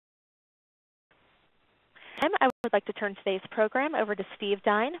time, I would like to turn today's program over to Steve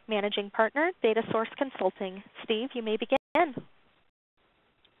Dine, Managing Partner, Datasource Consulting. Steve, you may begin.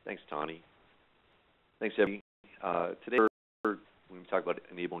 Thanks, Tawny. Thanks, Debbie. Today we're going to talk about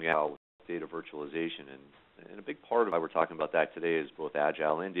enabling Agile with data virtualization, and a big part of why we're talking about that today is both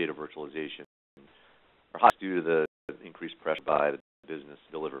Agile and data virtualization are hot due to the increased pressure by the business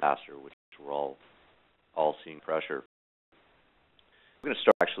to deliver faster, which we're all seeing pressure. We're going to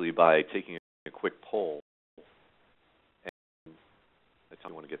start actually by taking a quick poll. And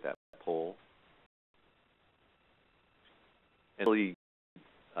I want to get that poll. And really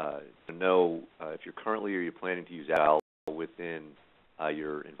to know if you're currently or you're planning to use Agile within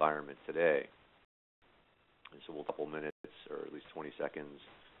your environment today. And so we'll couple minutes or at least 20 seconds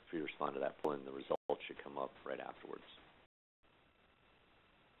for you to respond to that poll, and the results should come up right afterwards.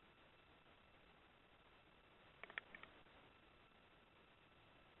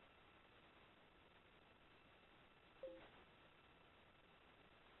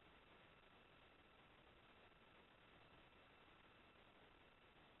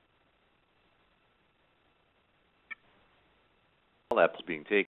 All that's being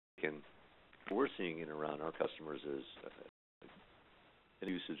taken, what we're seeing in around our customers is the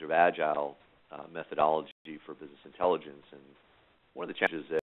usage of Agile methodology for business intelligence. And one of the challenges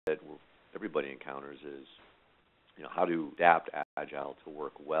that everybody encounters is, how to adapt Agile to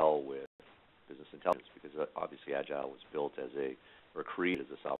work well with business intelligence, because obviously Agile was built or created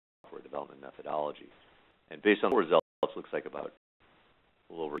as a software development methodology. And based on the results, it looks like about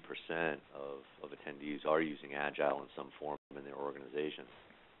a little over 80% of attendees are using Agile in some form in their organization.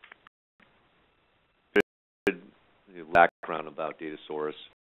 Background about Datasource.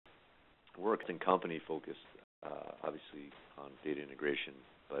 We're a company focused, obviously, on data integration,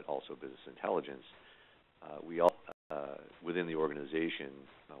 but also business intelligence. We all, within the organization,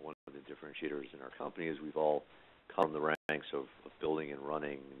 one of the differentiators in our company is we've all come the ranks of building and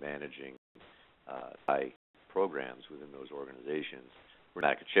running, managing programs within those organizations. We're an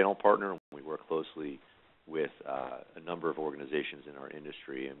active channel partner, and we work closely with a number of organizations in our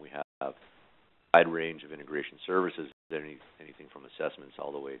industry, and we have a wide range of integration services, anything from assessments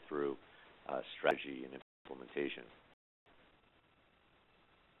all the way through strategy and implementation.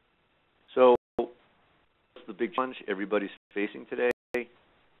 So what's the big challenge everybody's facing today?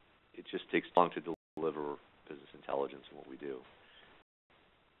 It just takes long to deliver business intelligence in what we do.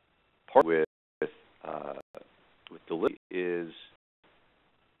 Part with delivery is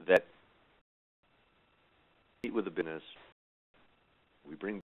that meet with the business, we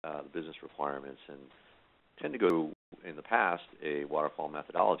bring the business requirements, and tend to go, in the past, a waterfall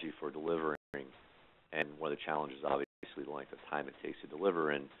methodology for delivering. And one of the challenges, obviously, the length of time it takes to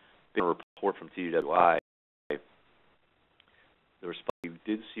deliver. And in a report from TDWI, we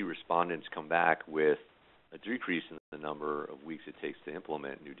did see respondents come back with a decrease in the number of weeks it takes to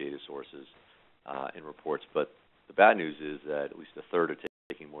implement new data sources in reports. But the bad news is that at least a third are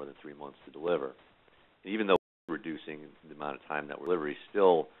taking more than 3 months to deliver. And even though we're reducing the amount of time that we're delivering,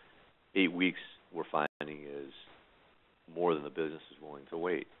 still 8 weeks we're finding is more than the business is willing to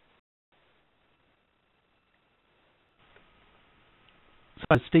wait.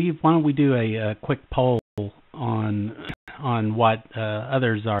 So, Steve, why don't we do a quick poll on what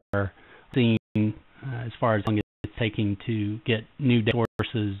others are seeing as far as how long it's taking to get new data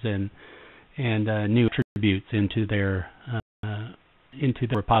sources and new attributes into their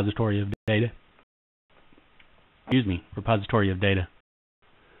repository of data. Repository of data.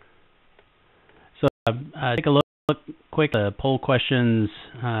 So take a look quick at the poll questions.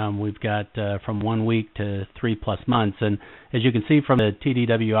 We've got from 1 week to 3+ months, and as you can see from the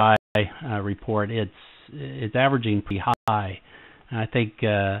TDWI report, it's averaging pretty high. And I think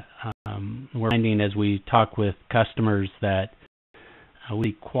we're finding as we talk with customers that we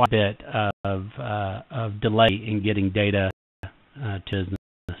see quite a bit of delay in getting data to business.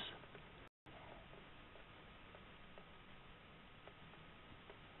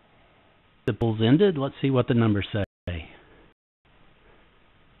 The polls ended. Let's see what the numbers say.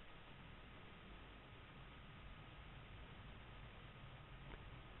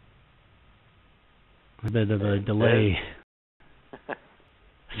 A bit of a delay.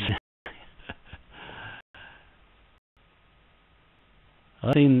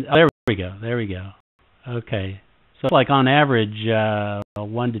 There we go. Okay. So it's like on average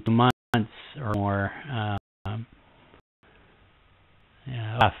 1 to 2 months or more.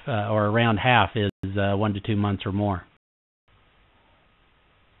 Or around half is 1 to 2 months or more.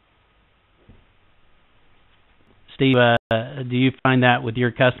 Steve, do you find that with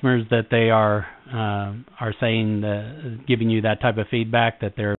your customers that they are saying, giving you that type of feedback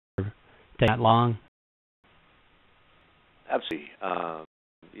that they're taking that long? Absolutely.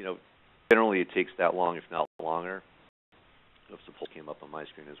 Generally it takes that long, if not longer. If the poll came up on my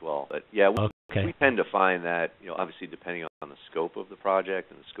screen as well. But yeah, we tend to find that, obviously depending on the scope of the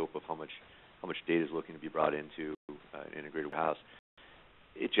project and the scope of how much data is looking to be brought into an integrated warehouse,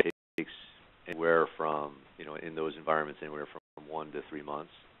 it just takes anywhere from, in those environments, anywhere from 1 to 3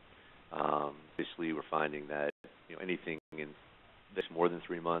 months. Obviously, we're finding that, anything in this more than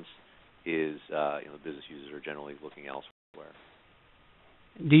 3 months is, the business users are generally looking elsewhere.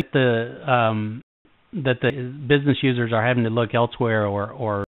 Do you think that the business users are having to look elsewhere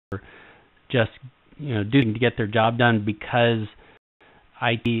or just, doing to get their job done because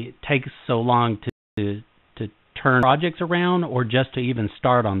IT takes so long to turn projects around, or just to even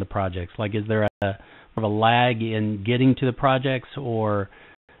start on the projects? Like, is there a lag in getting to the projects, or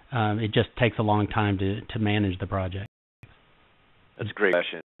it just takes a long time to manage the project? That's a great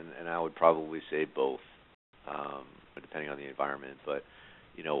question, and I would probably say both, depending on the environment. But,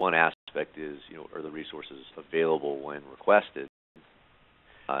 one aspect is, are the resources available when requested?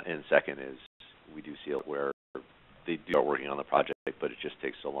 And second is, we do see it where they do start working on the project, but it just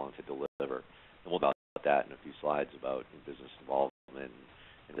takes so long to deliver. And we'll talk about that in a few slides about business involvement,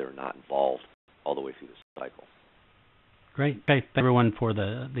 and they're not involved all the way through the cycle. Great. Okay. Thank everyone for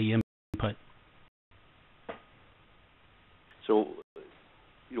the input. So,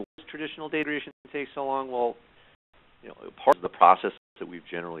 why does traditional data integration take so long? Well, part of the process that we've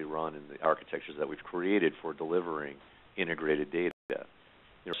generally run in the architectures that we've created for delivering integrated data,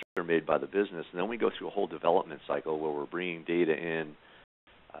 are made by the business, and then we go through a whole development cycle where we're bringing data in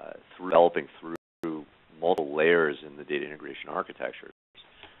developing through multiple layers in the data integration architectures.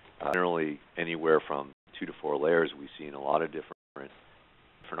 Generally, anywhere from 2 to 4 layers we see in a lot of different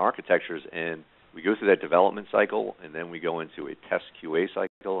architectures, and we go through that development cycle, and then we go into a test QA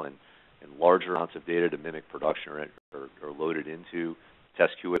cycle, and larger amounts of data to mimic production are loaded into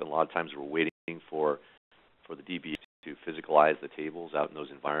test QA. And a lot of times we're waiting for the DB to physicalize the tables out in those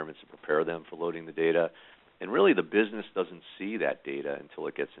environments and prepare them for loading the data. And really the business doesn't see that data until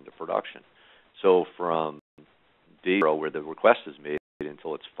it gets into production. So from day zero, where the request is made,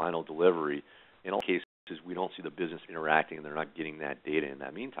 until its final delivery, in all cases we don't see the business interacting, and they're not getting that data in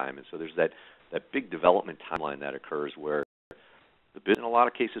that meantime. And so there's that big development timeline that occurs where the business in a lot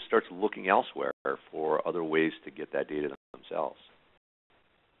of cases starts looking elsewhere for other ways to get that data themselves.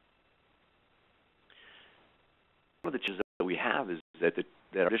 One of the challenges that we have is that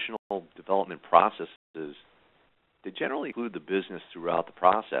that additional development processes, they generally include the business throughout the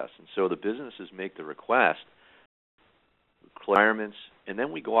process. And so the businesses make the request, requirements, and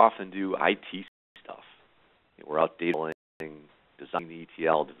then we go off and do IT stuff. We're out data modeling, designing the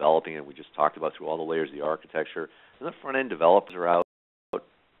ETL, developing it. We just talked about through all the layers of the architecture. And the front-end developers are out.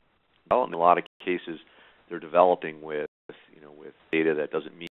 In a lot of cases, they're developing with data that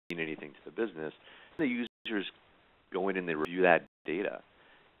doesn't mean anything to the business. The users go in and they review that data.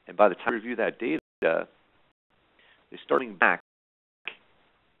 And by the time they review that data, they start bringing back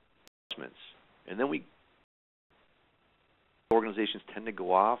adjustments. And then organizations tend to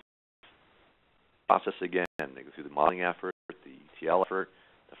go off, process again. They go through the modeling effort, the ETL effort,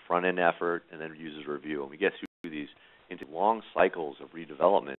 the front-end effort, and then users review. And we get through these into long cycles of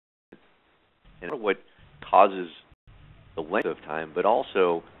redevelopment. And what causes the length of time, but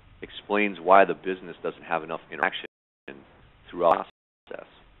also explains why the business doesn't have enough interaction throughout the process.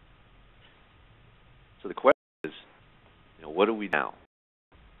 So the question is, what do we do now?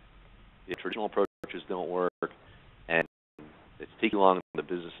 The traditional approaches don't work, and it's taking long, and the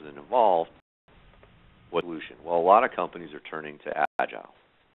business isn't involved. What solution? Well, a lot of companies are turning to Agile.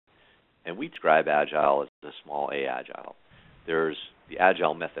 And we describe Agile as a small a Agile. There's the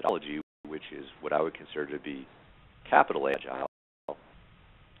Agile methodology, which is what I would consider to be capital A Agile.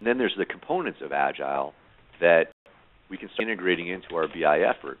 And then there's the components of Agile that we can start integrating into our BI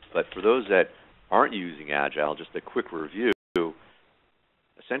effort. But for those that aren't using Agile, just a quick review,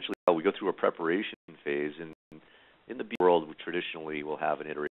 essentially we go through a preparation phase, and in the BI world, we traditionally will have an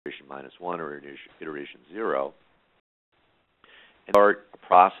iteration -1 or an iteration 0, and start a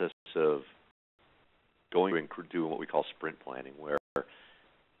process of going and doing what we call sprint planning, where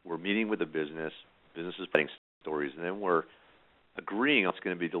we're meeting with the business is planning stories, and then we're agreeing on what's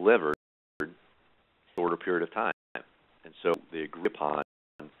going to be delivered in a shorter period of time. And so they agree upon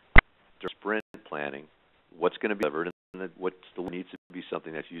during sprint planning what's going to be delivered, and what still needs to be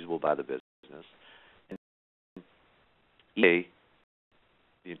something that's usable by the business. And EA,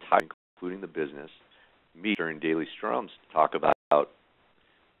 the entire, including the business, meet during daily scrums to talk about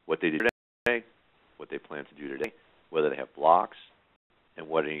what they did today, what they plan to do today, whether they have blocks, and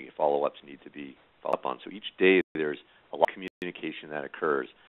what any follow-ups need to be follow up on. So each day there's a lot of communication that occurs.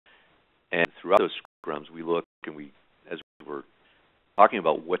 And throughout those scrums, we look and as we're talking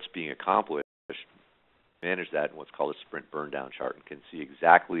about what's being accomplished, manage that in what's called a sprint burn down chart and can see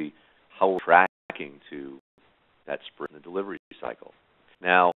exactly how we're tracking to that sprint in the delivery cycle.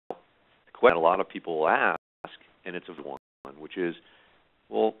 Now, the question a lot of people will ask, and it's a one, which is,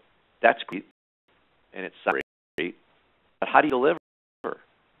 well, that's great, and it sounds great, but how do you deliver?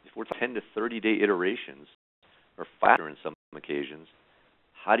 If we're 10 to 30-day iterations, or faster in some occasions,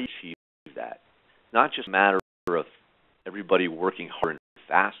 how do you achieve that? Not just a matter of everybody working harder and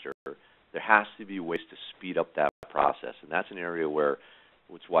faster. There has to be ways to speed up that process, and that's an area where,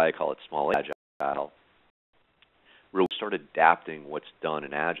 which is why I call it small Agile, where we start adapting what's done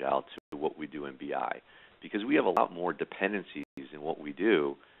in Agile to what we do in BI. Because we have a lot more dependencies in what we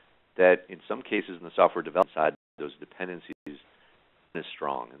do that in some cases in the software development side, those dependencies aren't as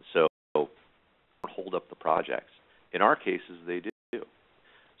strong. And so they hold up the projects. In our cases, they do. So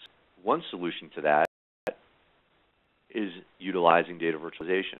one solution to that is utilizing data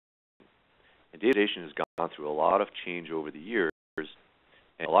virtualization. And data virtualization has gone through a lot of change over the years,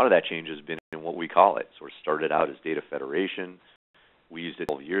 and a lot of that change has been in what we call it. So it started out as data federation. We used it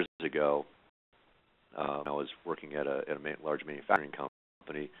 12 years ago. I was working at a large manufacturing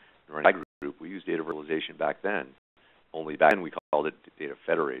company, running a group. We used data virtualization back then. Only back then we called it data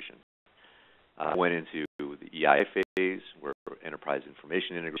federation. Went into the EIA phase, where enterprise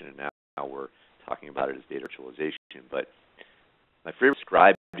information integration, and now we're talking about it as data virtualization. But my favorite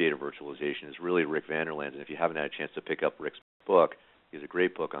described data virtualization is really Rick Vanderland's, and if you haven't had a chance to pick up Rick's book, he has a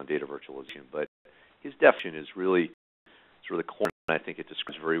great book on data virtualization. But his definition is really sort of the core, and I think it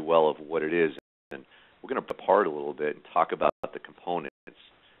describes very well of what it is. And we're going to break apart a little bit and talk about the components.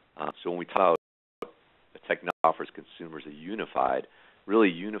 So when we talk about the tech that offers consumers a unified, really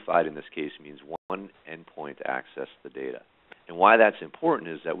unified in this case means one endpoint to access the data. And why that's important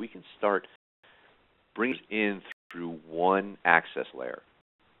is that we can start bringing it in through one access layer.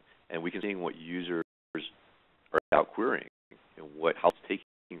 And we can see what users are out querying and how it's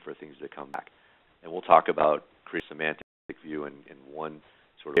taking for things to come back. And we'll talk about creating a semantic view and one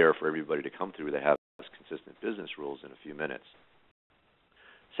sort of layer for everybody to come through that has consistent business rules in a few minutes.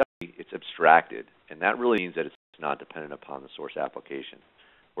 Secondly, it's abstracted, and that really means that it's not dependent upon the source application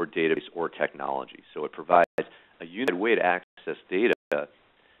or database or technology. So it provides a unified way to access data that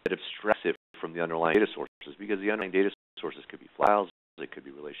abstracts it from the underlying data sources, because the underlying data sources could be files, it could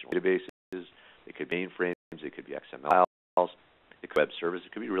be relational databases, it could be mainframes, it could be XML files, it could be web service,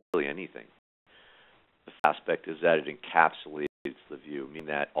 it could be really anything. The aspect is that it encapsulates the view, meaning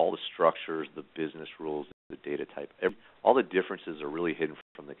that all the structures, the business rules, the data type, all the differences are really hidden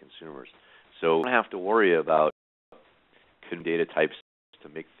from the consumers. So we don't have to worry about data types to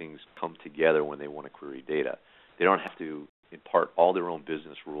make things come together when they want to query data. They don't have to impart all their own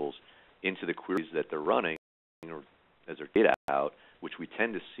business rules into the queries that they're running or as their data out, which we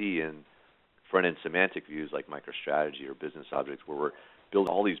tend to see in front-end semantic views like MicroStrategy or business objects, where we're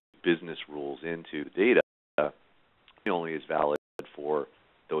building all these business rules into the data. It only is valid for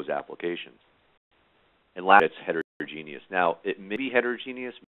those applications. And last, it's heterogeneous. Now, it may be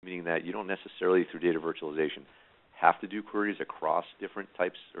heterogeneous, meaning that you don't necessarily, through data virtualization, have to do queries across different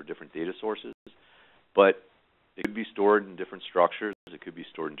types or different data sources, but it could be stored in different structures, it could be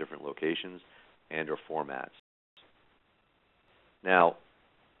stored in different locations and or formats. Now,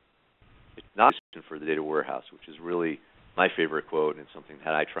 it's not for the data warehouse, which is really my favorite quote and something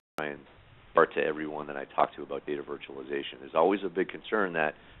that I try and impart to everyone that I talk to about data virtualization. There's always a big concern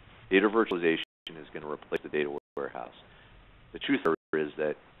that data virtualization is going to replace the data warehouse. The truth is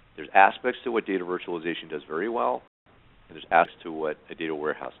that there's aspects to what data virtualization does very well, and there's aspects to what a data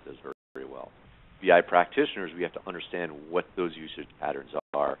warehouse does very, very well. BI practitioners, we have to understand what those usage patterns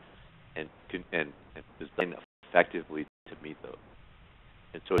are and design effectively to meet those.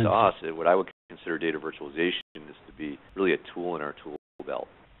 And so to us, what I would consider data virtualization is to be really a tool in our tool belt.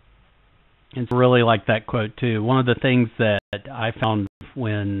 And I really like that quote too. One of the things that I found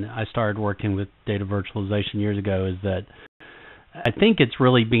when I started working with data virtualization years ago is that I think it's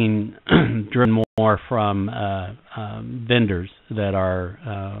really being driven more from vendors that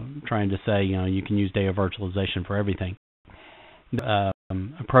are trying to say, you can use data virtualization for everything.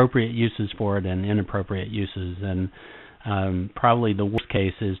 Appropriate uses for it and inappropriate uses. And probably the worst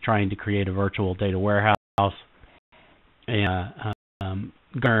case is trying to create a virtual data warehouse. And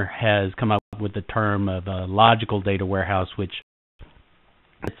Gartner has come up with the term of a logical data warehouse, which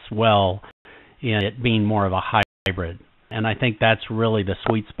fits well in it being more of a hybrid. And I think that's really the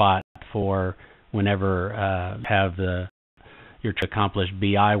sweet spot for whenever have you're to accomplish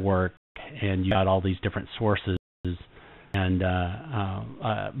BI work and you got all these different sources. And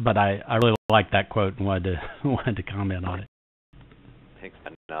but I really like that quote and wanted to comment on it. Thanks.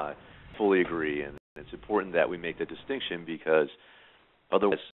 And I fully agree, and it's important that we make the distinction because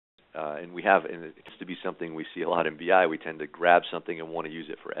otherwise, and it tends to be something we see a lot in BI. We tend to grab something and want to use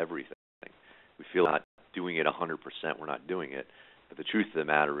it for everything. We feel not doing it 100%, we're not doing it. But the truth of the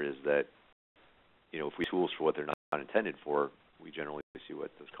matter is that, if we use tools for what they're not intended for, we generally see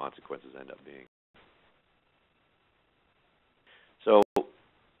what those consequences end up being. So,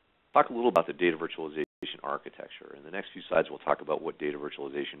 talk a little about the data virtualization architecture. In the next few slides, we'll talk about what data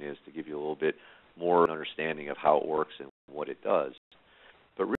virtualization is to give you a little bit more understanding of how it works and what it does.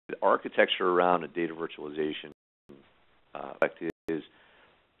 But really, the architecture around a data virtualization is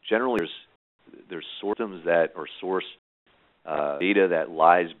generally there's systems that are source data that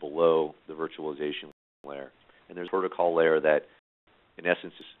lies below the virtualization layer, and there's a protocol layer that, in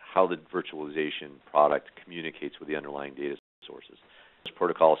essence, is how the virtualization product communicates with the underlying data sources. Those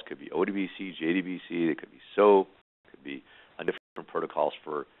protocols could be ODBC, JDBC, they could be SOAP, could be different protocols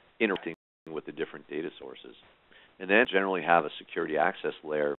for interacting with the different data sources. And then generally have a security access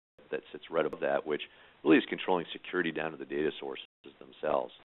layer that sits right above that, which really is controlling security down to the data sources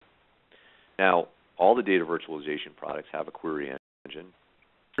themselves. Now, all the data virtualization products have a query engine.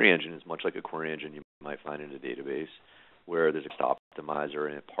 Query engine is much like a query engine you might find in a database, where there's a optimizer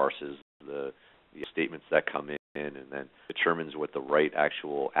and it parses the statements that come in and then determines what the right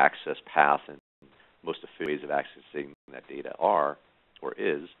actual access path and most efficient ways of accessing that data are or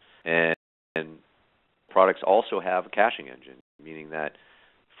is. And products also have a caching engine, meaning that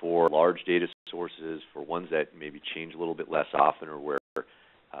for large data sources, for ones that maybe change a little bit less often or where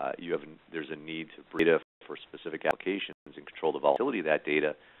there's a need to bring data for specific applications and control the volatility of that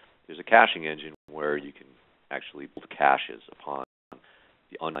data, there's a caching engine where you can actually build caches upon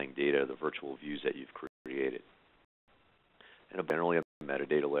the underlying data, the virtual views that you've created. And generally a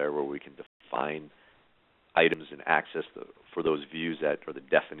metadata layer where we can define items and access for those views that are the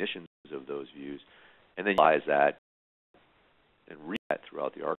definitions of those views, and then utilize that and read that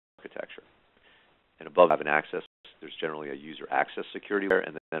throughout the architecture. And above having access, there's generally a user access security layer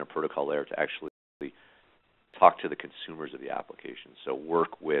and then a protocol layer to actually talk to the consumers of the application. So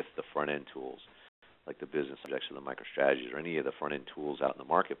work with the front-end tools, like the business objects or the microstrategies or any of the front-end tools out in the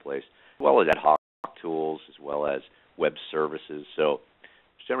marketplace, as well as ad hoc tools, as well as web services. So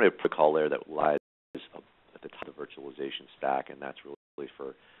there's generally a protocol layer that lies at the top of the virtualization stack, and that's really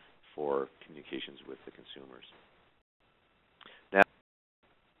for communications with the consumers. Now,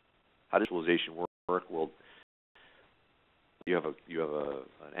 how does virtualization work? Well, you have an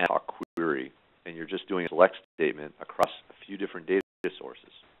ad hoc query, and you're just doing a select statement across a few different data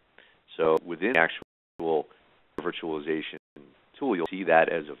sources. So within the actual virtualization tool, you'll see that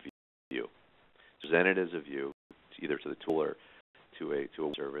as a view. Presented as a view, either to the tool or to a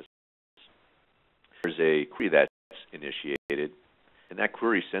service. There's a query that's initiated, and that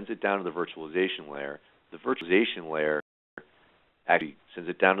query sends it down to the virtualization layer. The virtualization layer actually sends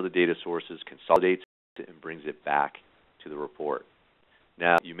it down to the data sources, consolidates it, and brings it back to the report.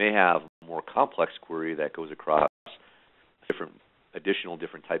 Now, you may have a more complex query that goes across different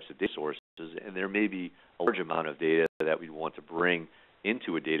types of data sources, and there may be a large amount of data that we want to bring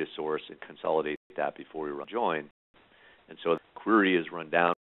into a data source and consolidate that before we run join. And so the query is run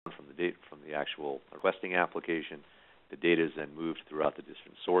down from the actual requesting application. The data is then moved throughout the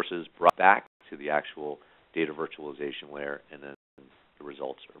different sources, brought back to the actual data virtualization layer, and then the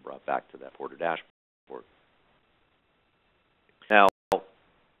results are brought back to that porter dashboard. Now, people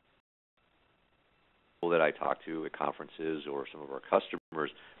that I talk to at conferences or some of our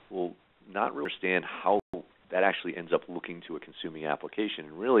customers will not really understand how that actually ends up looking to a consuming application.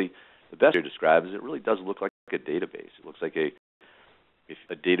 And really, the best way to describe it is it really does look like a database. It looks like a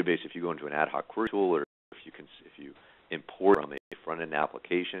database if you go into an ad hoc query tool, or if you import from a front-end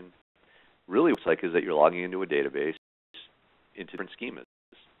application. Really, what it looks like is that you're logging into a database into different schemas.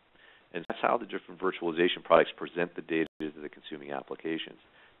 And that's how the different virtualization products present the data to the consuming applications.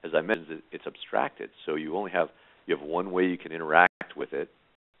 As I mentioned, it's abstracted, so you have one way you can interact with it,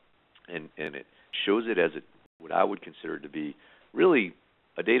 and it shows it as what I would consider to be really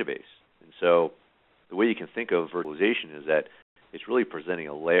a database. And so the way you can think of virtualization is that it's really presenting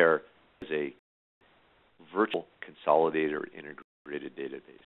a layer as a virtual consolidated or integrated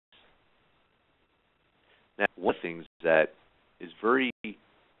database. Now, one of the things that is great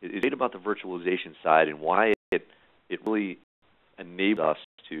about the virtualization side and why it really enables us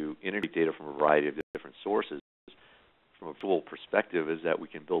to integrate data from a variety of different sources from a tool perspective is that we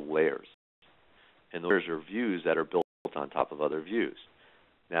can build layers. And those are views that are built on top of other views.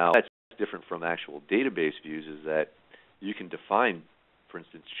 Now, that's different from actual database views is that you can define, for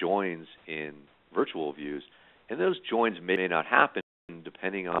instance, joins in virtual views, and those joins may not happen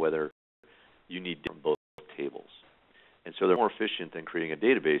depending on whether you need data from both tables. And so they're more efficient than creating a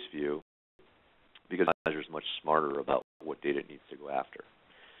database view because Azure is much smarter about what data it needs to go after.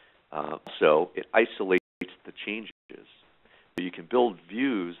 So it isolates the changes. So you can build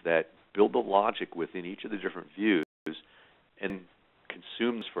views that build the logic within each of the different views and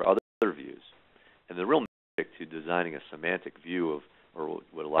consumes for other views. And the real magic to designing a semantic view of, or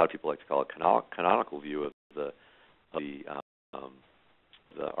what a lot of people like to call a canonical view of the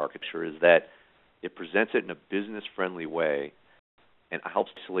architecture, is that it presents it in a business-friendly way and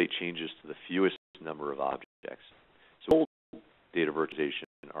helps isolate changes to the fewest number of objects. So old data virtualization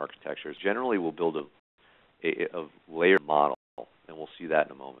architectures generally will build a layered model, and we'll see that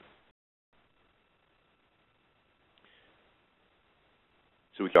in a moment.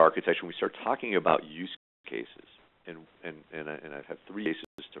 So with the architecture, we start talking about use cases, and I have 3 cases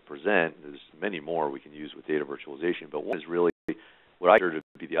to present. There's many more we can use with data virtualization, but one is really what I heard to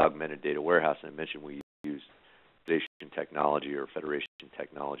be the augmented data warehouse. And I mentioned we used Federation technology or Federation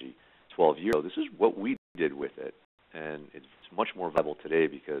technology 12 years ago. This is what we did with it, and it's much more viable today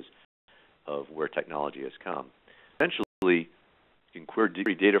because of where technology has come. Essentially, you can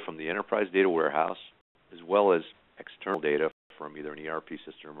query data from the enterprise data warehouse as well as external data from either an ERP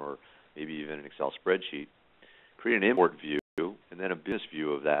system or maybe even an Excel spreadsheet. Create an import view and then a business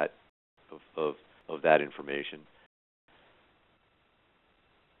view of that that information.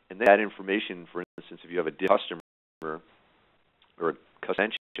 And that information, for instance, if you have a customer or a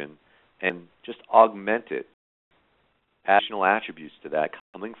extension, and just augment it, additional attributes to that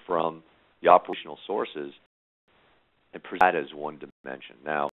coming from the operational sources, and present that as one dimension.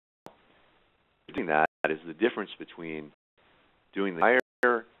 Now, doing that is the difference between doing the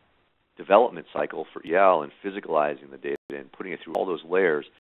entire development cycle for EL and physicalizing the data and putting it through all those layers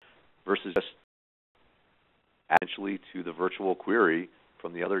versus just actually to the virtual query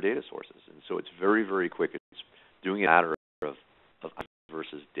from the other data sources. And so it's very, very quick. It's doing it in a matter of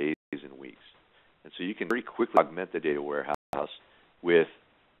versus days and weeks. And so you can very quickly augment the data warehouse with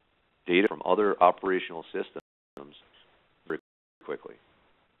data from other operational systems very quickly.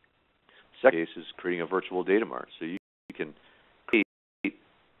 Second case is creating a virtual data mart. So you can create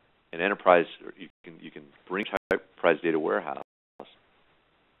an enterprise, or you can bring enterprise data warehouse.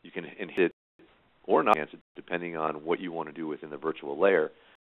 You can enhance it or not enhance it depending on what you want to do within the virtual layer.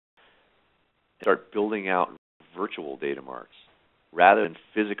 Start building out virtual data marts rather than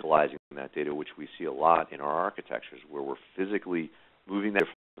physicalizing that data, which we see a lot in our architectures, where we're physically moving that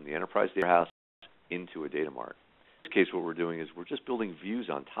from the enterprise data warehouse into a data mart. In this case, what we're doing is we're just building views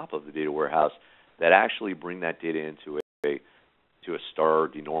on top of the data warehouse that actually bring that data into a star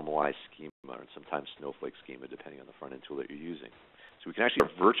denormalized schema, or sometimes snowflake schema, depending on the front-end tool that you're using. So we can actually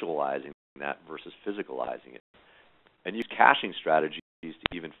start virtualizing that versus physicalizing it, and use caching strategies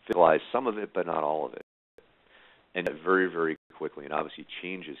to even physicalize some of it, but not all of it, and very, very quickly. And obviously,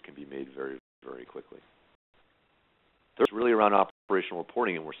 changes can be made very, very quickly. There's really around operational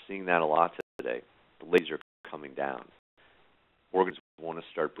reporting, and we're seeing that a lot today. The latencies are coming down. Organizations want to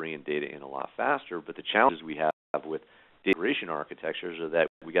start bringing data in a lot faster, but the challenges we have with data integration architectures are that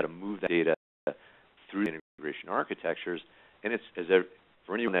we got to move that data through integration architectures, and it's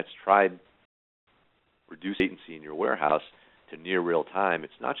for anyone that's tried reduce latency in your warehouse to near real time,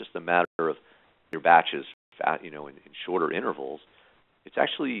 it's not just a matter of your batches, in shorter intervals. It's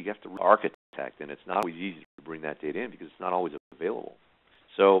actually, you have to architect, and it's not always easy to bring that data in because it's not always available.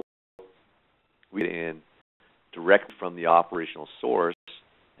 So we get in directly from the operational source,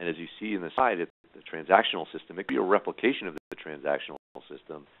 and as you see in the slide, the transactional system, it could be a replication of the transactional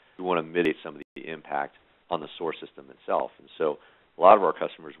system. We want to mitigate some of the impact on the source system itself. And so a lot of our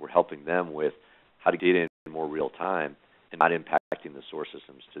customers, we're helping them with how to get in more real time and not impacting the source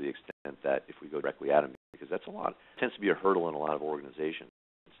systems to the extent that if we go directly at them, because that's it tends to be a hurdle in a lot of organizations.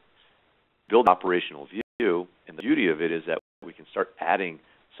 Build an operational view, and the beauty of it is that we can start adding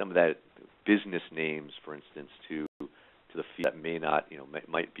some of that business names, for instance, to the feed that may not,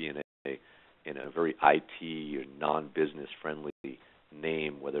 might be in a very IT or non-business friendly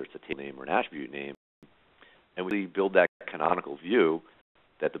name, whether it's a table name or an attribute name, and we build that canonical view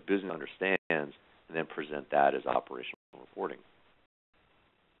that the business understands, and then present that as operational reporting.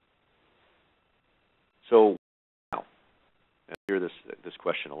 So now, I hear this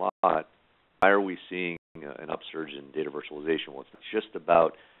question a lot. Why are we seeing an upsurge in data virtualization? Well, it's not just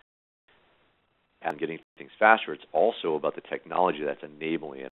about getting things faster. It's also about the technology that's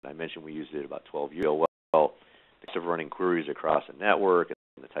enabling it. I mentioned we used it about 12 years ago. Well, instead of running queries across a network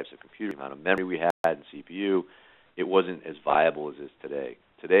the types of computing, the amount of memory we had and CPU, it wasn't as viable as it is today.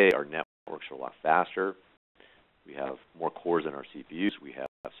 Today, our networks are a lot faster. We have more cores in our CPUs. We have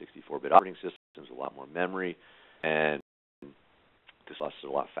 64-bit operating systems, a lot more memory, and this is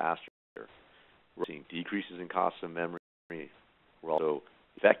a lot faster. We're seeing decreases in costs of memory. We're also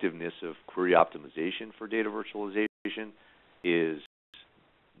effectiveness of query optimization for data virtualization is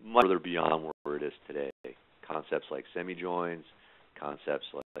much further beyond where it is today. Concepts like semi-joins, concepts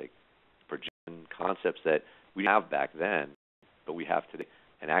like projection, concepts that we didn't have back then, but we have today,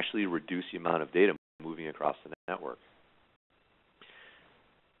 and actually reduce the amount of data moving across the network.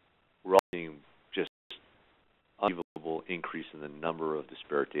 We're also seeing just unbelievable increase in the number of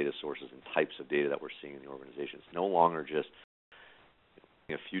disparate data sources and types of data that we're seeing in the organization. It's no longer just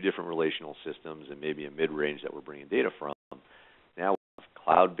a few different relational systems and maybe a mid-range that we're bringing data from. Now we have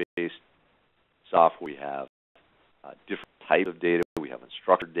cloud-based software. We have different types of data. We have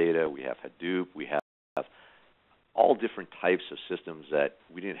unstructured data. We have Hadoop. We have all different types of systems that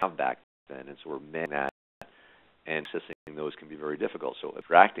we didn't have back then, and so we're managing that, and accessing those can be very difficult. So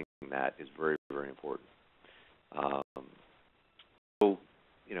abstracting that is very, very important. So,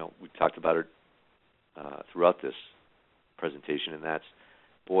 we talked about it throughout this presentation, and that's,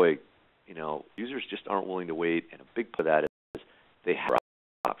 users just aren't willing to wait, and a big part of that is they have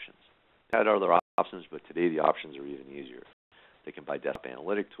options. They had other options, but today the options are even easier. They can buy desktop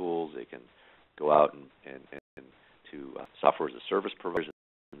analytic tools. They can go out and to software as a service providers,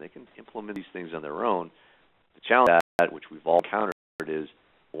 and they can implement these things on their own. The challenge with that, which we've all encountered, is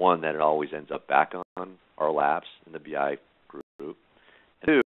one, that it always ends up back on our laps in the BI group,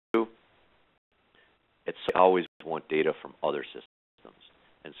 and two, it's always want data from other systems.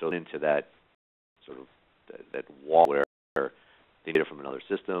 And so into that sort of that wall where they get it from another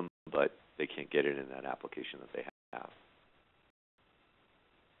system, but they can't get it in that application that they have.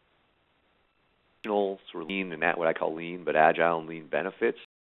 Sort of lean, and what I call lean, but agile and lean benefits,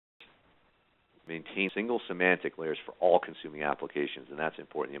 maintain single semantic layers for all consuming applications, and that's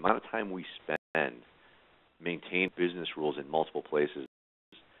important. The amount of time we spend maintaining business rules in multiple places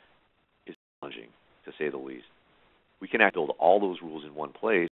is challenging, to say the least. We can actually build all those rules in one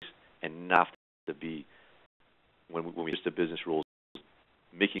place and not have to be, when we use the business rules,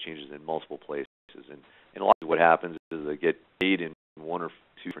 making changes in multiple places. And a lot of what happens is they get paid in one or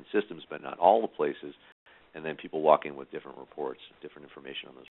two different systems, but not all the places, and then people walk in with different reports, different information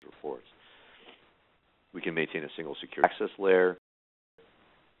on those reports. We can maintain a single secure access layer.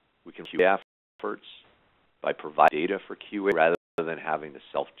 We can QA efforts by providing data for QA rather than having to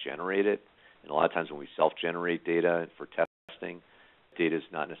self-generate it. And a lot of times when we self-generate data for testing, data is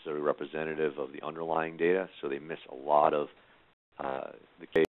not necessarily representative of the underlying data, so they miss a lot of the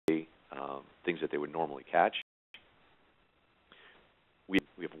key things that they would normally catch. We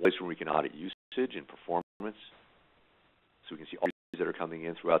have ways where we can audit usage and performance, so we can see all these that are coming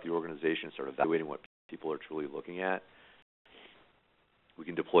in throughout the organization, start evaluating what people are truly looking at. We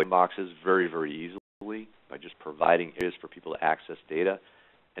can deploy boxes very, very easily by just providing areas for people to access data.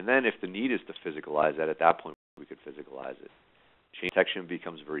 And then if the need is to physicalize that, at that point we could physicalize it. Change detection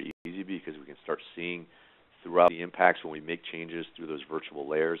becomes very easy because we can start seeing throughout the impacts when we make changes through those virtual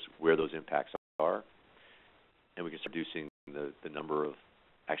layers where those impacts are. And we can start reducing the number of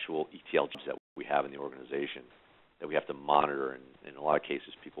actual ETL jobs that we have in the organization that we have to monitor. And in a lot of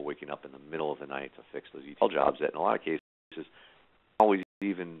cases, people waking up in the middle of the night to fix those ETL jobs that in a lot of cases always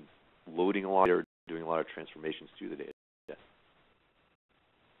even loading a lot or doing a lot of transformations through the data.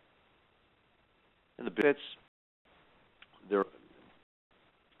 And the benefits, there are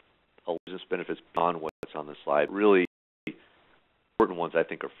business benefits beyond what's on the slide. Really important ones, I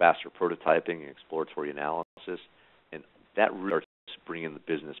think, are faster prototyping and exploratory analysis, and that really starts bringing the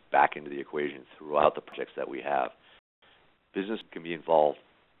business back into the equation throughout the projects that we have. Business can be involved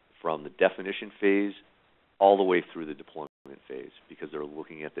from the definition phase all the way through the deployment phase because they're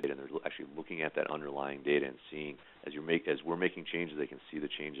looking at the data and they're actually looking at that underlying data and seeing as we're making changes, they can see the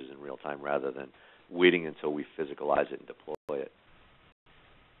changes in real time rather than waiting until we physicalize it and deploy it.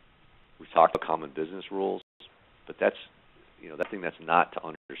 We've talked about common business rules, but that's that thing that's not to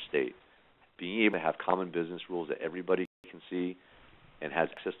understate. Being able to have common business rules that everybody can see and has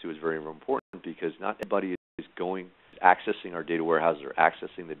access to is very important because not everybody is accessing our data warehouses or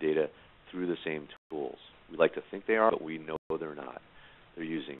accessing the data through the same tools. We like to think they are, but we know they're not. They're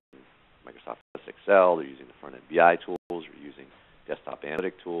using Microsoft Excel, they're using the front-end BI tools, they're using desktop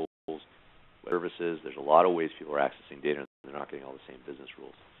analytic tools, services. There's a lot of ways people are accessing data and they're not getting all the same business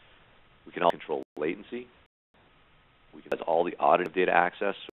rules. We can also control latency. We can have all the audit data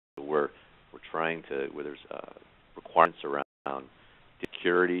access. So we're trying to, where there's requirements around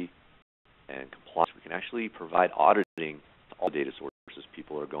security, and compliance. We can actually provide auditing to all data sources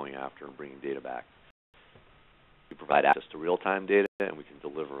people are going after and bringing data back. We provide access to real-time data, and we can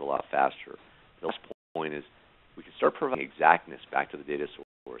deliver a lot faster. The last point is we can start providing exactness back to the data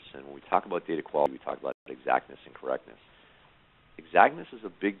source. And when we talk about data quality, we talk about exactness and correctness. Exactness is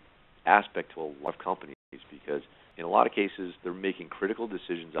a big aspect to a lot of companies because in a lot of cases, they're making critical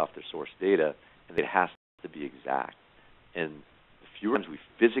decisions off their source data, and it has to be exact. And the fewer times we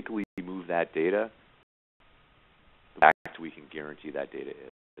physically move that data, the fact we can guarantee that data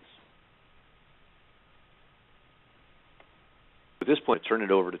is. At this point, I turn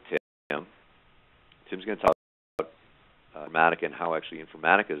it over to Tim. Tim's going to talk about Informatica and how actually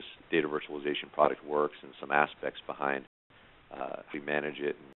Informatica's data virtualization product works and some aspects behind how we manage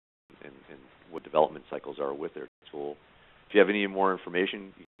it and what development cycles are with their tool. If you have any more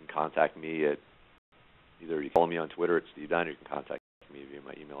information, you can contact me at either you follow me on Twitter at Steve Dine, or you can contact me via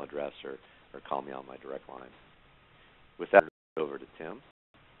my email address or call me on my direct line. With that, over to Tim.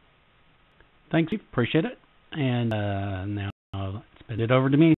 Thanks, appreciate it. And now I'll spin it over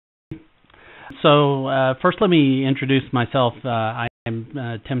to me. So first, let me introduce myself. I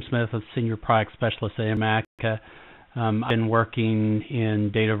am Tim Smith, a Senior Product Specialist at Informatica. I've been working in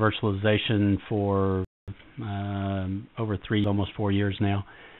data virtualization for over almost 4 years now.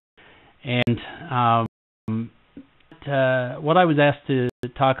 And what I was asked to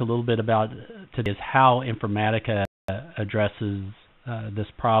talk a little bit about today is how Informatica addresses this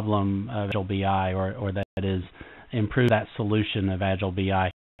problem of Agile BI, or that is, improve that solution of Agile BI.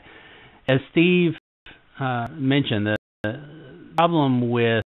 As Steve mentioned, the problem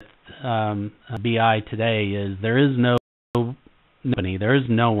with BI today is there is no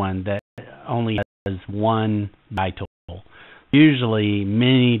one that only has one BI tool. Usually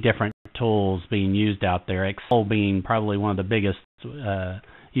many different tools being used out there, Excel being probably one of the biggest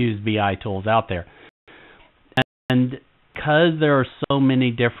used BI tools out there. And because there are so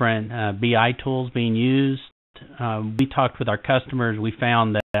many different BI tools being used, we talked with our customers. We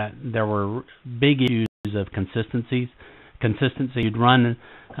found that there were big issues of consistency. You'd run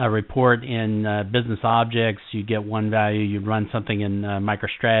a report in business objects, you get one value. You'd run something in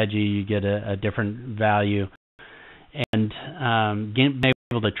MicroStrategy, you get a different value. And being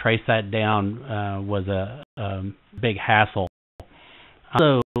able to trace that down was a big hassle.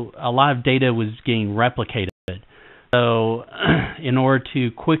 Also, a lot of data was getting replicated. So in order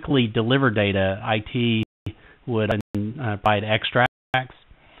to quickly deliver data, IT would provide extracts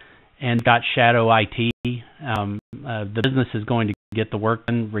and got shadow IT. The business is going to get the work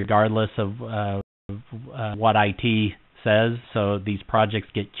done regardless of what IT says. So these projects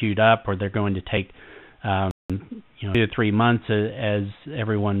get queued up, or they're going to take 2 to 3 months as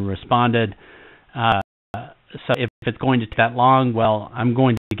everyone responded. So if it's going to take that long, well, I'm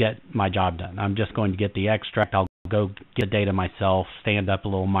going to get my job done. I'm just going to get the extract. I'll go get the data myself, stand up a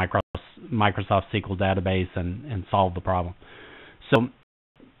little Microsoft SQL database, and solve the problem. So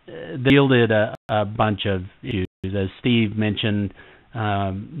they yielded a bunch of issues. As Steve mentioned,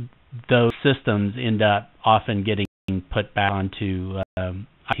 those systems end up often getting put back onto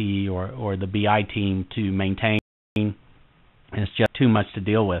IT or the BI team to maintain, and it's just too much to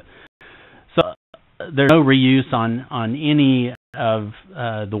deal with. So there's no reuse on any of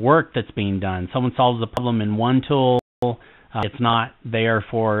the work that's being done. Someone solves the problem in one tool, it's not there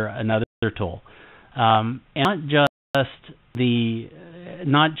for another tool. And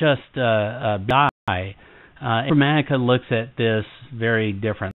not just BI. Informatica looks at this very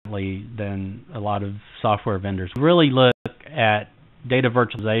differently than a lot of software vendors. We really look at data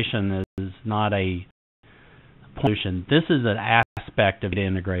virtualization as not a solution. This is an aspect of data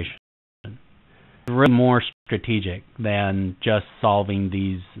integration. It's really more strategic than just solving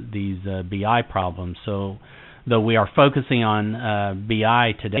these BI problems. So, though we are focusing on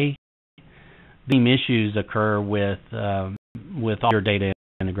BI today, the same issues occur with all your data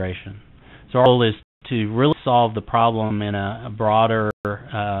integration. So our goal is to really solve the problem in a broader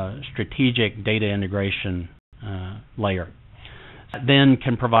strategic data integration layer. Then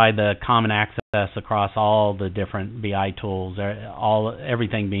can provide the common access across all the different BI tools,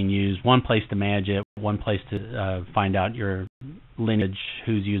 everything being used, one place to manage it, one place to find out your lineage,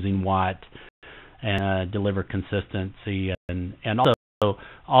 who's using what, and deliver consistency, and also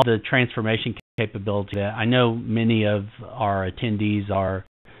all the transformation capability. I know many of our attendees are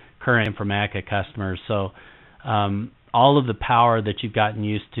current Informatica customers, so all of the power that you've gotten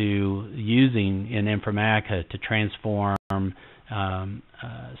used to using in Informatica to transform,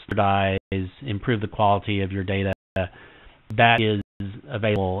 standardize, improve the quality of your data, that is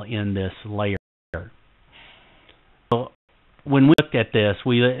available in this layer. So when we look at this,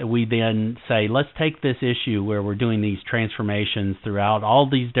 we then say, let's take this issue where we're doing these transformations throughout all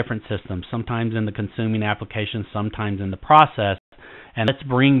these different systems, sometimes in the consuming application, sometimes in the process, and let's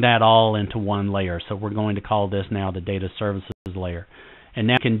bring that all into one layer. So we're going to call this now the data services layer. And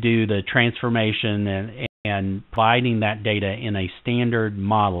now we can do the transformation and providing that data in a standard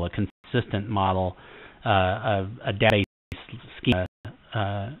model, a consistent model, of a database schema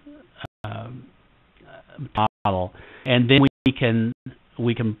model, and then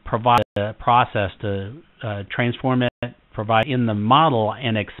we can provide a process to transform it, provide in the model,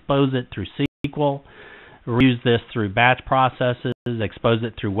 and expose it through SQL. Reuse this through batch processes, expose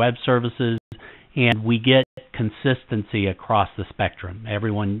it through web services, and we get consistency across the spectrum.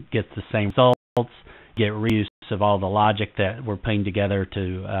 Everyone gets the same results, get reuse of all the logic that we're putting together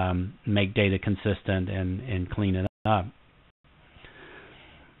to make data consistent and clean it up.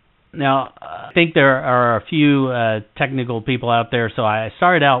 Now, I think there are a few technical people out there, so I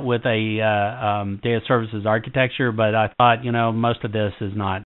started out with a data services architecture, but I thought, most of this is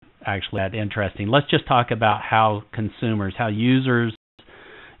not actually that interesting. Let's just talk about how consumers, how users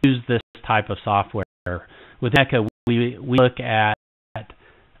use this type of software. With Eka, we look at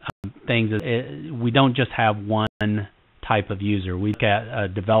things. We don't just have one type of user. We look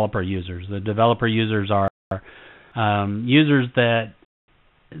at developer users. The developer users are users that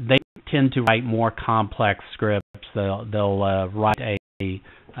they tend to write more complex scripts. They'll write a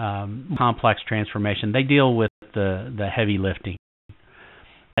complex transformation. They deal with the heavy lifting.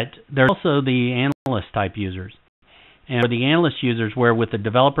 But there's also the analyst type users. And for the analyst users, where with the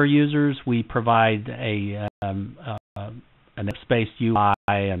developer users, we provide an space UI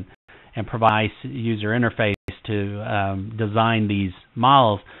and provide user interface to design these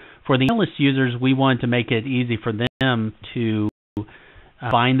models. For the analyst users, we want to make it easy for them to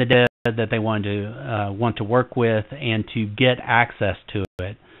find the data that they want to work with and to get access to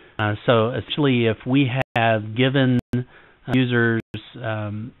it. So essentially, if we have given users,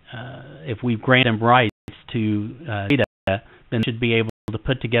 if we grant them rights to data, then they should be able to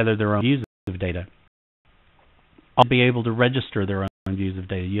put together their own views of data. I'll be able to register their own views of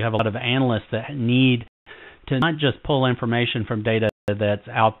data. You have a lot of analysts that need to not just pull information from data that's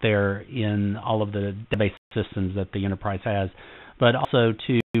out there in all of the database systems that the enterprise has, but also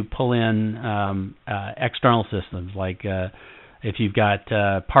to pull in external systems, like if you've got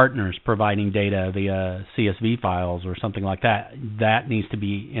partners providing data via CSV files or something like that, that needs to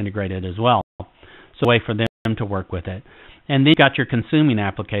be integrated as well. So a way for them to work with it. And then you've got your consuming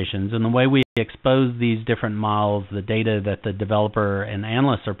applications, and the way we expose these different models, the data that the developer and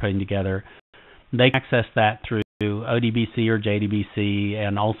analysts are putting together, they can access that through ODBC or JDBC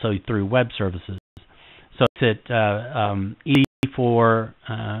and also through web services. So it's easy for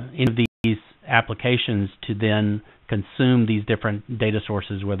any of these applications to then consume these different data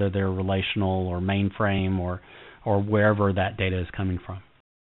sources, whether they're relational or mainframe or wherever that data is coming from.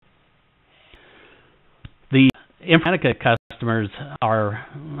 The Informatica customers are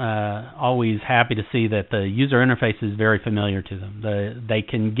always happy to see that the user interface is very familiar to them. They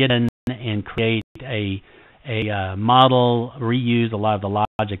can get in and create a model, reuse a lot of the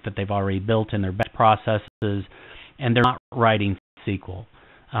logic that they've already built in their batch processes, and they're not writing SQL.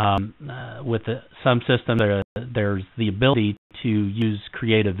 With some systems, there's the ability to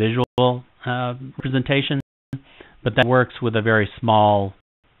create a visual representation, but that works with a very small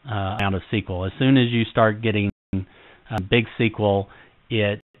amount of SQL. As soon as you start getting big SQL,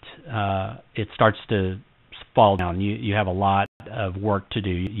 it starts to fall down. You have a lot of work to do.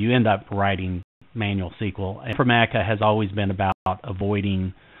 You end up writing manual SQL. Informatica has always been about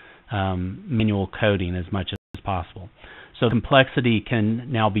avoiding manual coding as much as possible. So complexity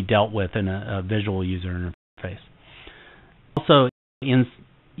can now be dealt with in a visual user interface. Also,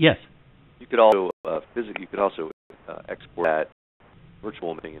 yes. You could also export that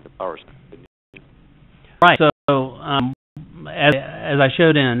virtual machine into PowerShell. Right. So as I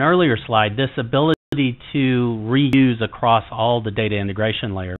showed in an earlier slide, this ability to reuse across all the data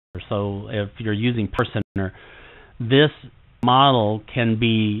integration layers. So if you're using PowerCenter, this model can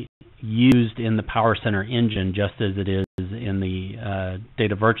be used in the PowerCenter engine just as it is in the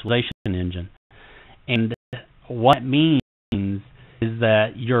data virtualization engine. And what it means is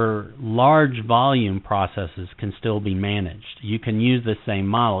that your large volume processes can still be managed. You can use the same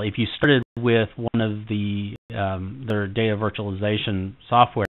model. If you started with one of their data virtualization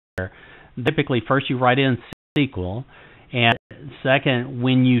software, typically first you write in SQL, and second,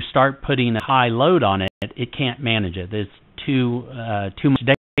 when you start putting a high load on it, it can't manage it. It's too much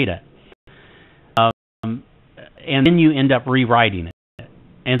data. And then you end up rewriting it.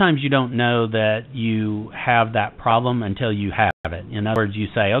 And sometimes you don't know that you have that problem until you have it. In other words, you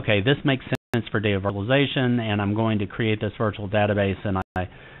say, okay, this makes sense for data virtualization, and I'm going to create this virtual database, and I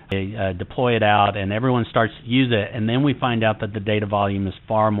deploy it out, and everyone starts to use it, and then we find out that the data volume is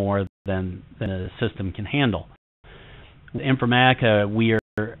far more than the system can handle. With Informatica, we're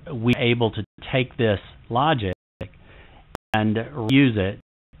able to take this logic and reuse it,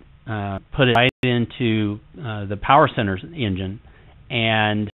 put it right into the Power Center engine,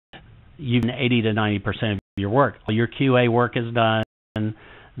 and you can 80 to 90% of your work. Your QA work is done,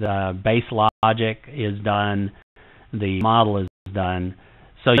 the base logic is done, the model is done.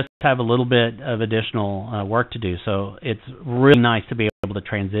 So you just have a little bit of additional work to do. So it's really nice to be able to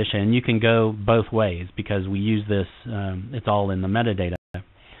transition. You can go both ways because we use this, it's all in the metadata.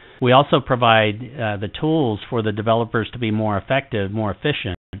 We also provide the tools for the developers to be more effective, more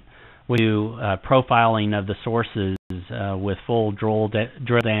efficient. We do profiling of the sources with full drill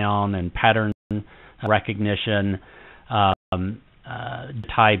down and pattern recognition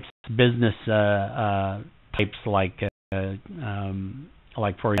types, business types like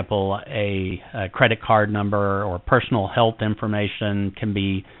for example, a credit card number or personal health information can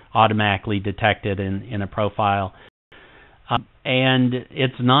be automatically detected in a profile. And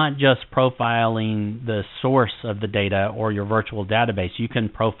it's not just profiling the source of the data or your virtual database. You can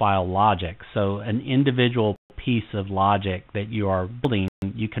profile logic. So an individual piece of logic that you are building,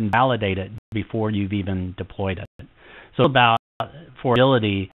 you can validate it before you've even deployed it. So for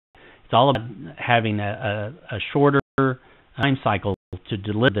ability, it's all about having a shorter time cycle to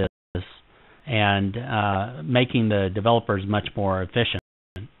deliver this and making the developers much more efficient.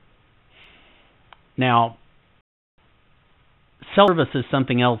 Now, self-service is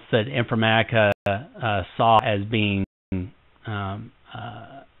something else that Informatica saw as being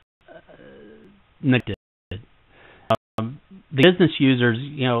neglected. The business users,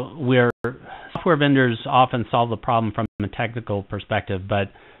 software vendors often solve the problem from a technical perspective,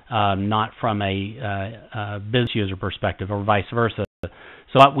 but not from a business user perspective, or vice versa.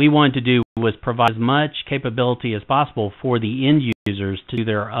 So what we wanted to do was provide as much capability as possible for the end users to do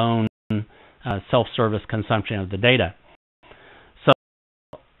their own self-service consumption of the data. So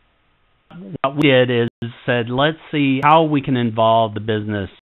what we did is said, let's see how we can involve the business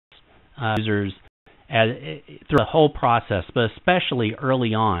users through the whole process, but especially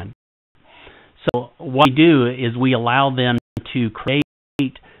early on. So what we do is we allow them to create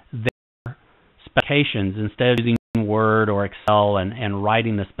their specifications instead of using Word or Excel and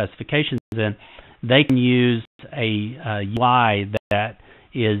writing the specifications in. They can use a UI that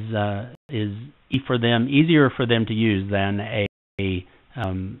is easier for them to use than a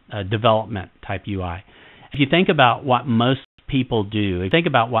development type UI. If you think about what most people do, if you think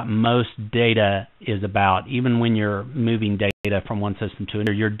about what most data is about, even when you're moving data from one system to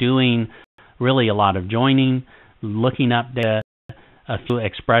another, you're doing really a lot of joining, looking up data, a few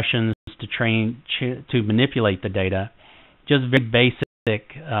expressions to manipulate the data, just very basic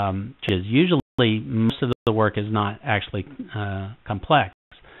changes. Usually, most of the work is not actually complex.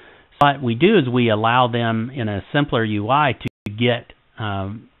 So what we do is we allow them in a simpler UI to get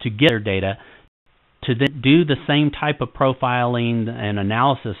their data, to then do the same type of profiling and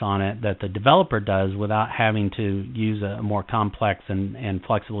analysis on it that the developer does without having to use a more complex and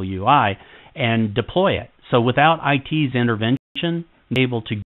flexible UI and deploy it. So without IT's intervention, they're able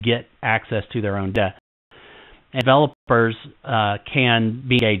to get access to their own data. And developers can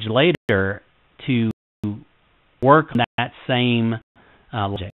be engaged later to work on that same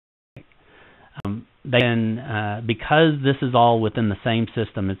logic. They can, because this is all within the same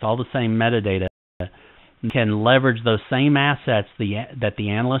system, it's all the same metadata, can leverage those same assets that the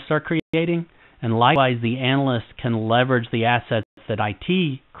analysts are creating, and likewise the analysts can leverage the assets that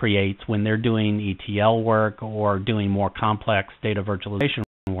IT creates when they're doing ETL work or doing more complex data virtualization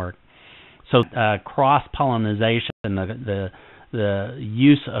work. So cross-pollination, the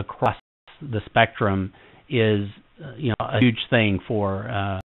use across the spectrum is a huge thing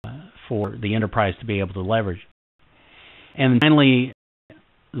for the enterprise to be able to leverage. And finally,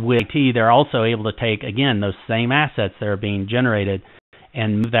 with IT, they're also able to take, again, those same assets that are being generated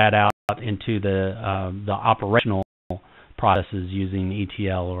and move that out into the operational processes using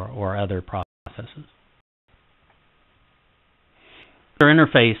ETL or other processes. The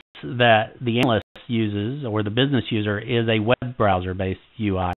interface that the analyst uses, or the business user, is a web browser-based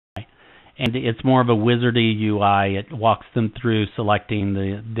UI. And it's more of a wizardy UI. It walks them through selecting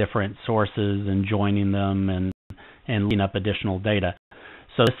the different sources and joining them and looking up additional data.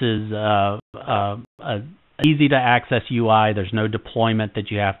 So this is a easy to access UI. There's no deployment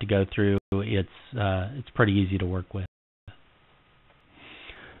that you have to go through. It's pretty easy to work with.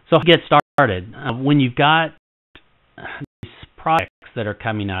 So to get started, when you've got these projects that are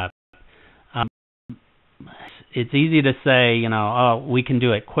coming up, it's easy to say, oh, we can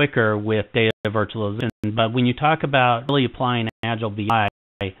do it quicker with data virtualization. But when you talk about really applying Agile BI,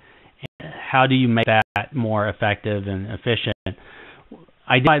 how do you make that more effective and efficient?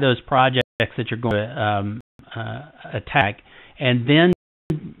 Identify those projects that you're going to attack, and then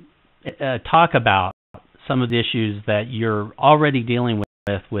talk about some of the issues that you're already dealing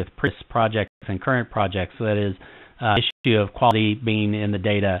with previous projects and current projects. So that is issue of quality being in the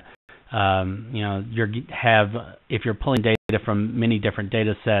data. If you're pulling data from many different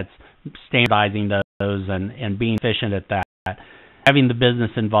data sets, standardizing those and being efficient at that. Having the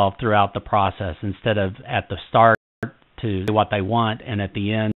business involved throughout the process instead of at the start to do what they want and at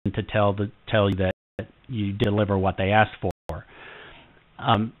the end to tell you that you deliver what they asked for.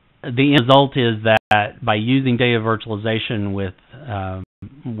 The end result is that by using data virtualization with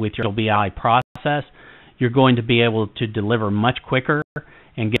your BI process, you're going to be able to deliver much quicker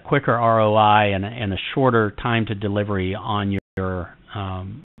and get quicker ROI and a shorter time to delivery on your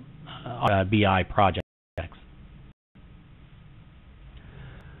BI projects.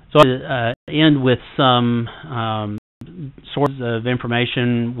 So to end with some sources of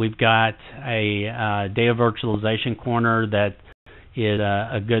information, we've got a data virtualization corner that is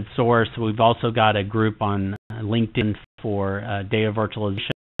a good source. We've also got a group on LinkedIn for data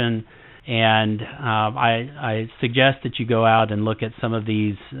virtualization. And I suggest that you go out and look at some of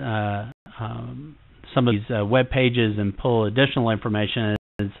these web pages and pull additional information.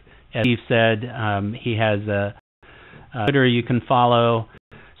 As Steve said, he has a Twitter you can follow.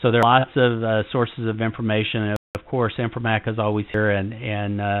 So there are lots of sources of information. And of course, Informatica is always here, and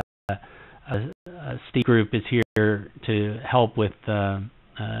Steve Group is here to help with any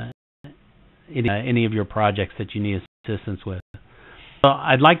of your projects that you need assistance with. So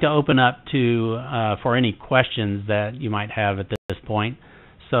I'd like to open up for any questions that you might have at this point.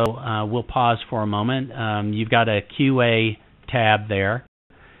 So we'll pause for a moment. You've got a QA tab there,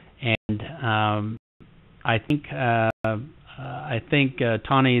 and I think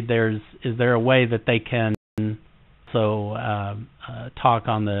Tawny, is there a way that they can also talk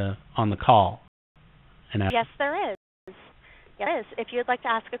on the call? Yes, there is. Yes, if you would like to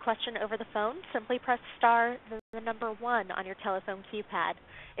ask a question over the phone, simply press star the number 1 on your telephone keypad.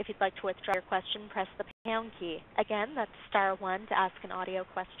 If you'd like to withdraw your question, press the pound key. Again, that's star 1 to ask an audio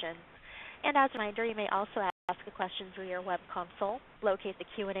question. And as a reminder, you may also ask a question through your web console. Locate the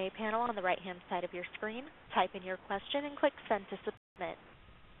Q&A panel on the right-hand side of your screen, type in your question, and click Send to submit.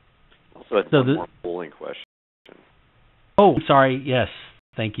 Also, that's one more polling question. Oh, sorry. Yes.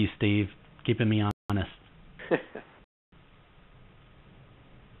 Thank you, Steve. Keeping me honest.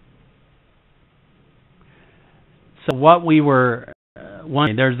 So what we were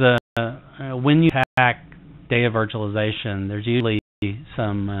wondering, when you attack data virtualization, there's usually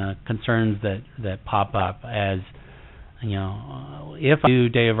some concerns that pop up as, if I do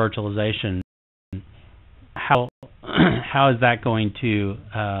data virtualization, how is that going to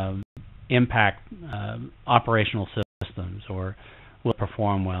impact operational systems, or will it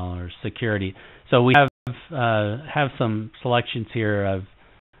perform well, or security? So we have some selections here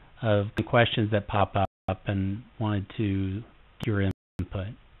of the questions that pop up and wanted to get your input.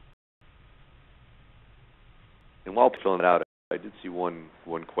 And while filling it out, I did see one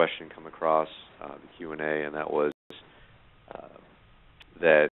question come across the Q&A, and that was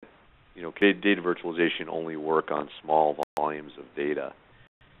that could data virtualization only work on small volumes of data?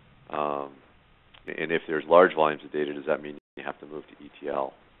 And if there's large volumes of data, does that mean you have to move to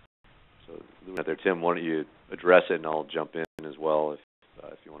ETL? So there, Tim, why don't you address it, and I'll jump in as well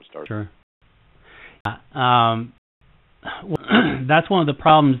if you want to start. Sure. That's one of the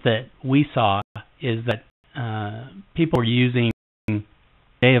problems that we saw, is that people were using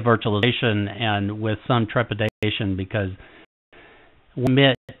data virtualization and with some trepidation, because we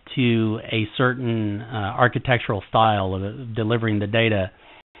commit to a certain architectural style of delivering the data.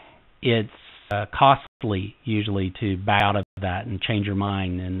 It's costly usually to back out of that and change your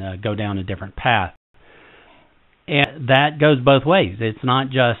mind and go down a different path. And that goes both ways. It's not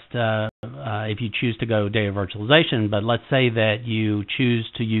just if you choose to go data virtualization, but let's say that you choose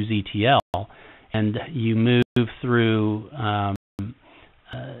to use ETL and you move through,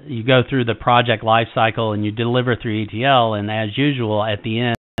 you go through the project life cycle and you deliver through ETL, and as usual, at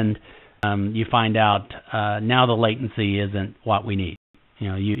the end, you find out now the latency isn't what we need.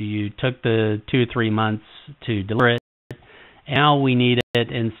 You took the 2 or 3 months to deliver it. Now we need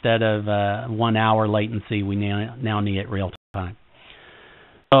it, instead of 1 hour latency, we now need it real time.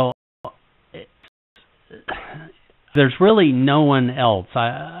 So There's really no one else.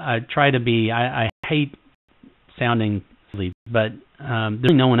 I try to be, I hate sounding silly, but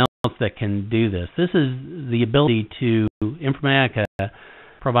there's no one else that can do this. This is the ability to, Informatica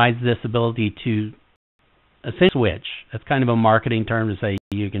provides this ability to essentially switch. That's kind of a marketing term to say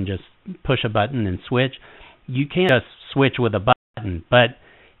you can just push a button and switch. You can't just switch with a button, but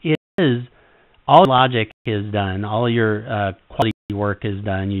it is, all logic is done, all your quality work is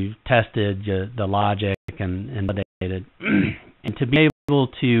done. You've tested the logic and validated. And to be able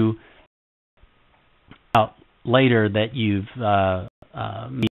to out later that you've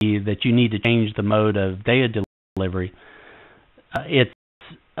that you need to change the mode of data delivery, it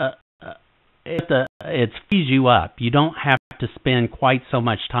frees you up. You don't have to spend quite so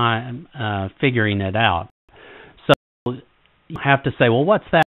much time figuring it out. So you have to say, well, what's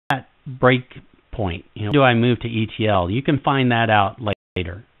that break point? Do I move to ETL? You can find that out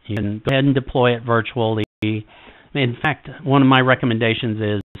later. You can go ahead and deploy it virtually. In fact, one of my recommendations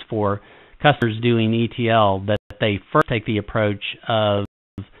is for customers doing ETL that they first take the approach of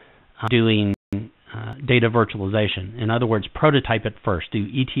doing data virtualization. In other words, prototype it first. Do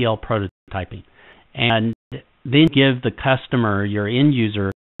ETL prototyping. And then give the customer, your end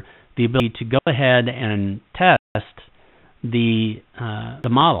user, the ability to go ahead and test the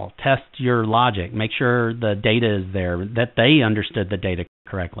model, test your logic, make sure the data is there, that they understood the data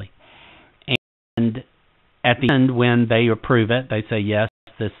correctly. And at the end, when they approve it, they say, yes,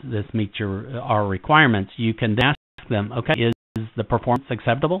 this meets our requirements. You can then ask them, okay, is the performance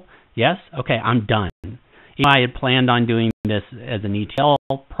acceptable? Yes? Okay, I'm done. If I had planned on doing this as an ETL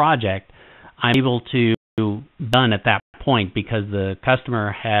project, I'm able to be done at that point because the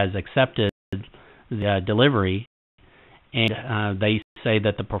customer has accepted the delivery, and they say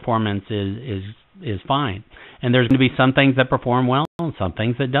that the performance is fine. And there's going to be some things that perform well and some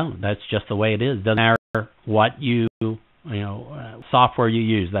things that don't. That's just the way it is. Doesn't matter what software you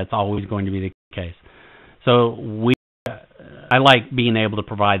use. That's always going to be the case. So I like being able to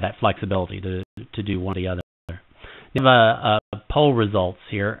provide that flexibility to do one or the other. We have poll results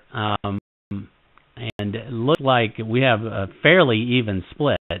here, and it looks like we have a fairly even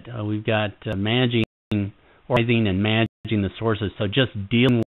split. We've got managing, organizing, and managing the sources. So just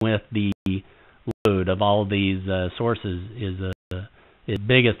dealing with the load of all of these sources is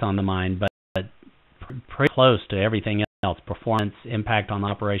biggest on the mind, but pretty close to everything else: performance, impact on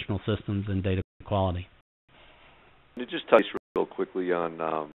operational systems, and data quality. Can you just touch real quickly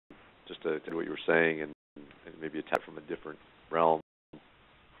on just to what you were saying and maybe attack from a different realm? You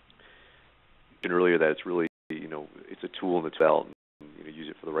mentioned earlier that it's really, it's a tool in the belt, and use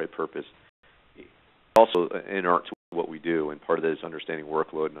it for the right purpose. Also, an art to what we do, and part of that is understanding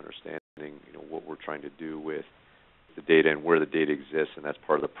workload and understanding, what we're trying to do with the data and where the data exists, and that's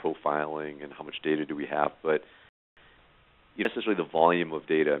part of the profiling and how much data do we have. But necessarily the volume of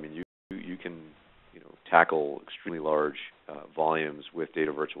data. I mean, you can tackle extremely large volumes with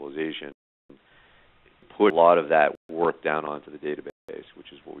data virtualization, put a lot of that work down onto the database,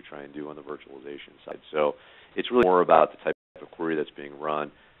 which is what we try and do on the virtualization side. So it's really more about the type of query that's being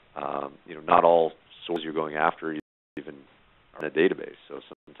run. Not all sources you're going after even are in a database. So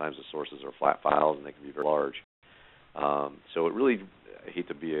sometimes the sources are flat files and they can be very large. So it really, I hate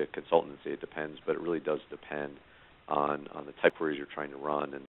to be a consultant and say it depends, but it really does depend on the type of queries you're trying to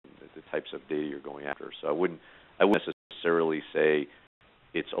run and the types of data you're going after. So I wouldn't necessarily say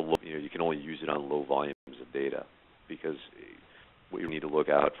it's you can only use it on low volumes of data, because what you need to look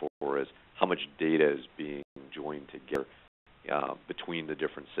out for is how much data is being joined together between the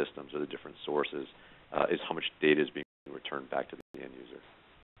different systems or the different sources, is how much data is being returned back to the end user.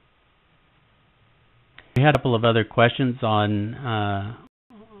 We had a couple of other questions on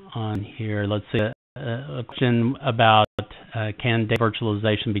here. Let's see, a question about can data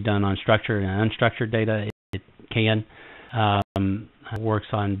virtualization be done on structured and unstructured data? It can. It works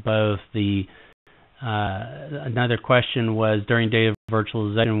on both. Another question was, during data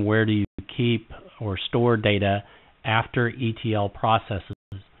virtualization, where do you keep or store data after ETL processes?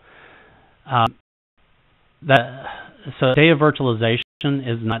 So data virtualization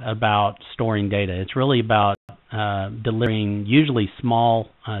is not about storing data. It's really about delivering usually small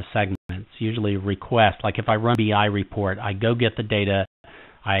segments, usually requests. Like if I run a BI report, I go get the data,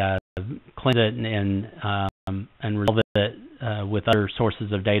 I cleanse it and resolve it with other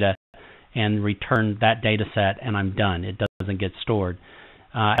sources of data and return that data set, and I'm done. It doesn't get stored.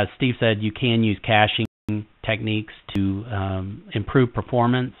 As Steve said, you can use caching techniques to improve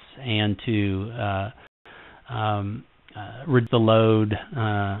performance and to reduce the load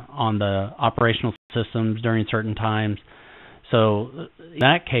on the operational systems during certain times. So in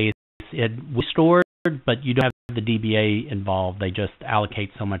that case, we store but you don't have the DBA involved. They just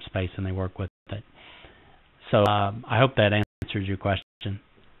allocate so much space and they work with it. So I hope that answers your question.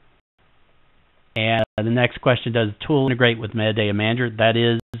 And the next question, does the tool integrate with Metadata Manager? That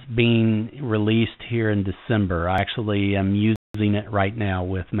is being released here in December. I actually am using it right now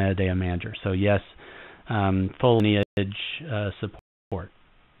with Metadata Manager. So yes, full lineage support.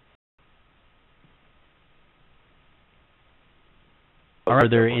 Are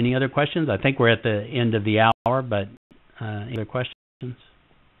there any other questions? I think we're at the end of the hour, but any other questions? Any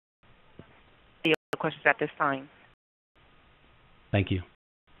other questions at this time? Thank you.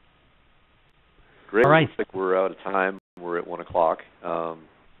 Great. All right. Looks like we're out of time. We're at 1 o'clock, or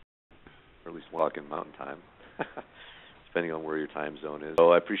at least 1 o'clock in Mountain Time, depending on where your time zone is.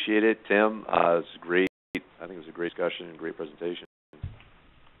 So I appreciate it, Tim. It's great. I think it was a great discussion and great presentation.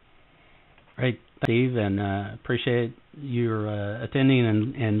 Great, Steve, and appreciate your attending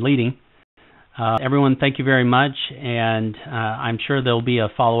and leading. Everyone, thank you very much, and I'm sure there'll be a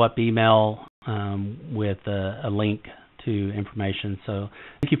follow-up email with a link to information. So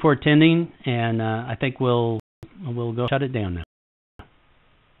thank you for attending, and I think we'll go shut it down now. Thank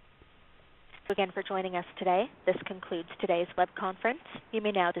you again for joining us today. This concludes today's web conference. You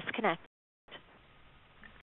may now disconnect.